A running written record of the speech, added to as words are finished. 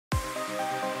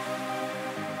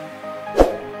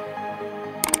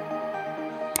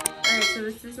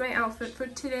this is my outfit for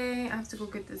today. I have to go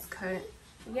get this cut.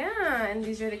 Yeah, and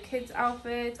these are the kids'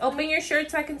 outfits. Open your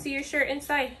shirt so I can see your shirt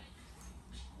inside.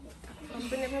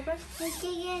 Open it, Papa.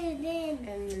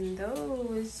 And then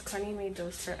those, Connie made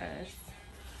those for us.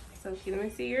 So cute. Let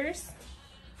me see yours.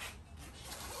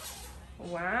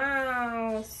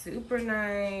 Wow, super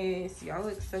nice. Y'all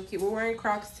look so cute. We're wearing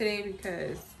Crocs today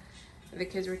because the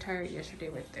kids retired yesterday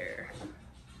with their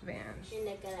van.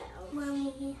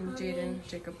 And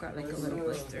Jacob got like a little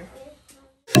blister.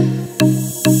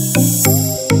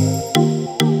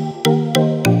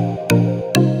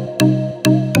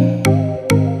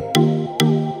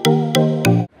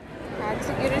 Had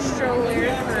to get a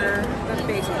stroller for the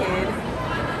big kid.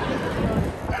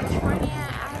 California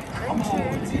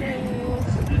adventure today.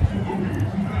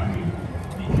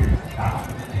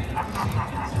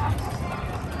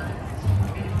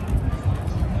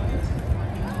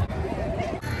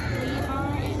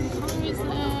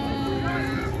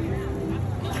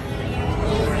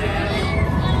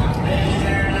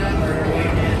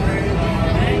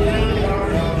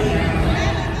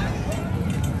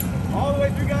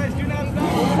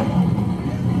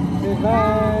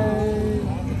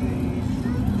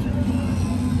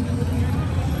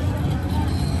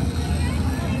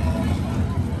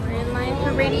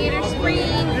 Radiator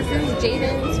Springs. This is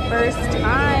Jaden's first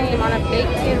time on a big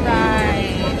kid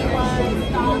ride.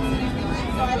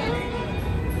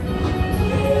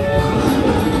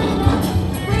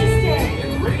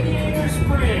 Radiator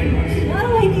Springs. Why do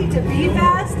I need to be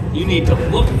fast? You need to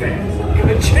look fast. Look at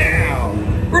the chow.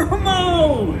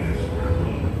 Ramon!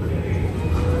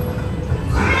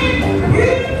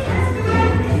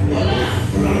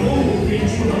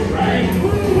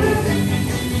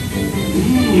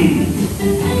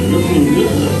 Looking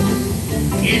good.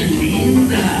 Get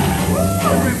linda.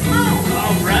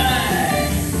 All right.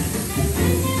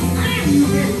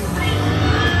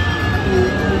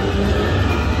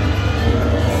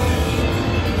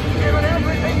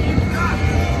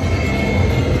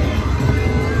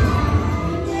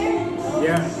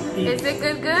 Yeah. Is it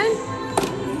good?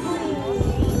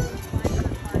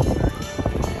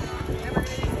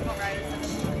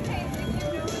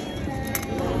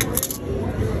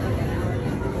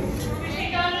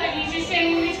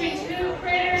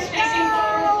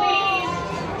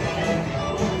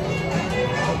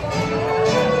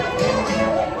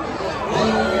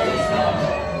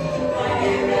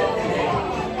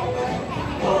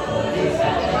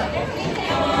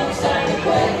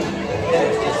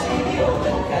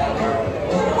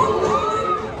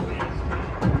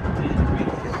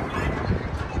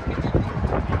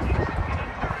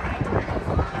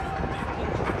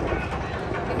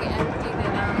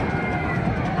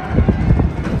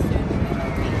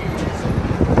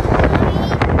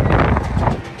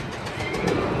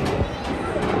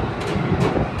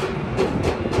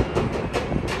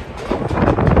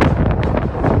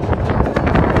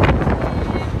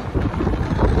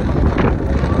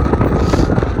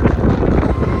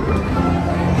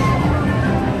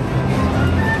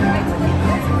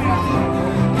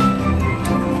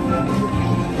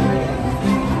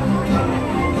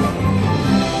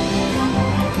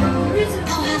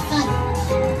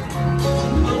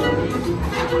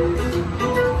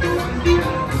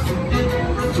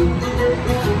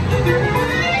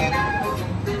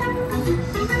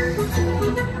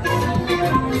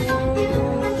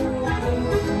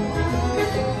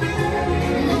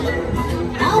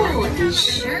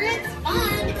 Sure, it's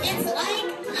fun. It's like,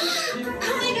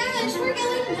 oh my gosh, we're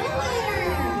going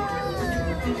nowhere.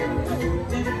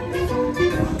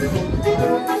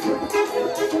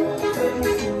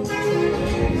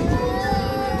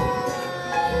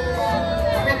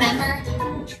 Remember?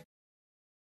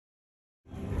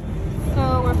 So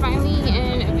we're finally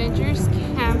in Avengers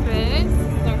Campus.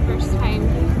 It's our first time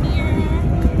here.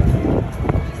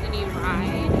 It's a new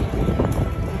ride.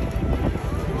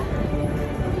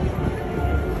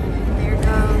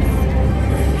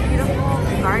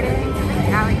 Garden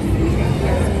Galaxy.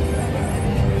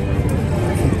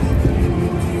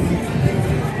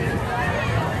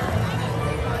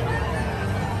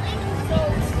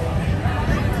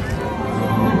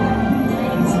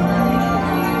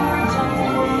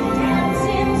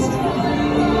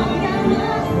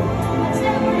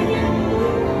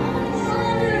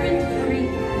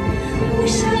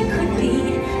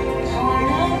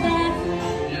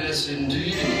 Yes,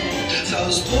 indeed.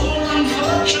 Those poor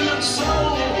unfortunate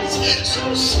souls,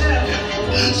 so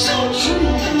sad, so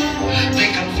true. They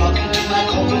come flocking to my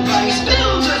corporate vice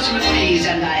bills as with fees,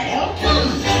 and I help them.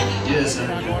 Yes, sir.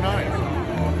 Not going on.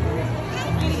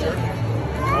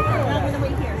 Okay. I'm gonna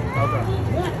wait here. Okay.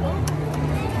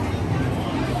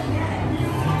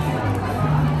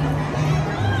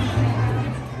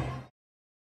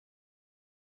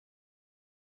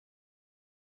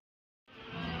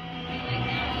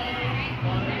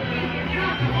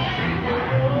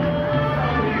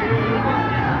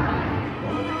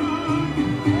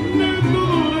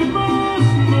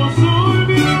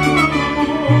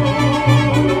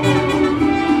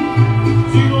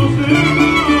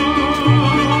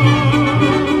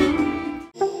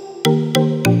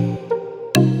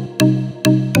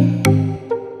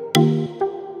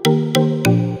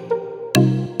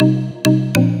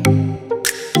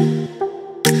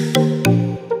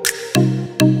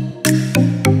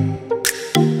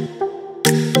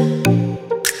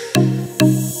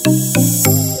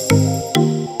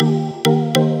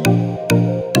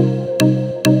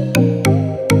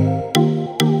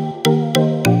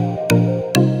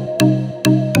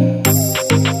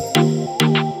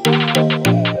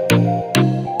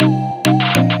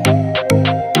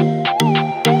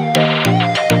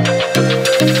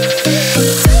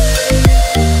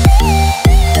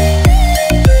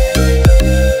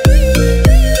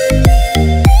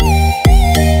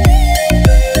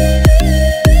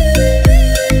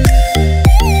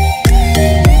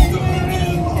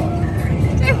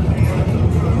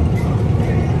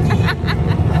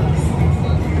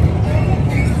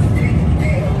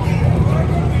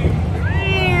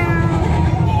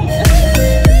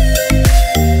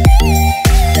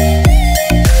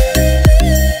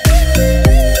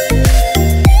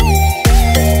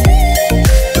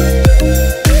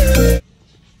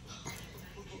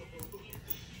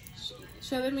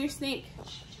 Show them your snake.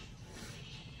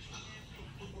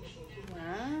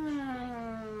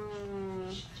 Wow.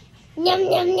 Yum,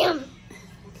 yum, yum.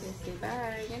 Okay, say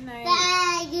bye. Good night.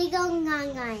 Bye. You don't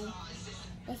know.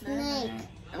 The snake.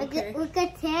 Okay. Look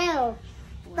at tail.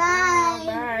 Wow, Bye.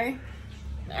 bye.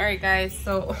 Alright guys,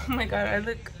 so oh my god, I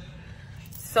look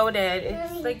so dead.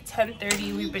 It's like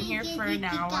 10:30. We've been here for an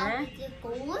hour.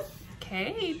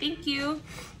 Okay, thank you.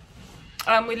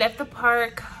 We left the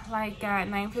park like at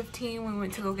 9:15. We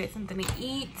went to go get something to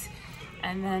eat,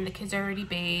 and then the kids are already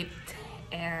bathed,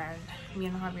 and me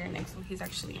and Javier are next, so he's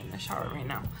actually in the shower right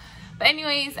now. But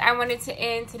anyways, I wanted to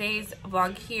end today's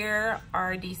vlog here,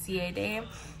 our DCA day.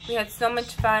 We had so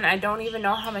much fun. I don't even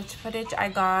know how much footage I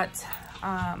got,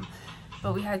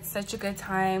 but we had such a good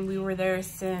time. We were there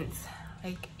since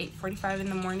like 8:45 in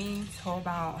the morning till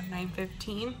about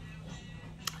 9:15.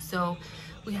 So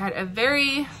we had a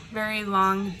very, very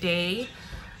long day.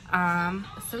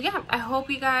 So yeah, I hope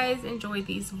you guys enjoyed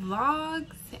these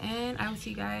vlogs, and I will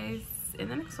see you guys in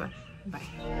the next one. Bye.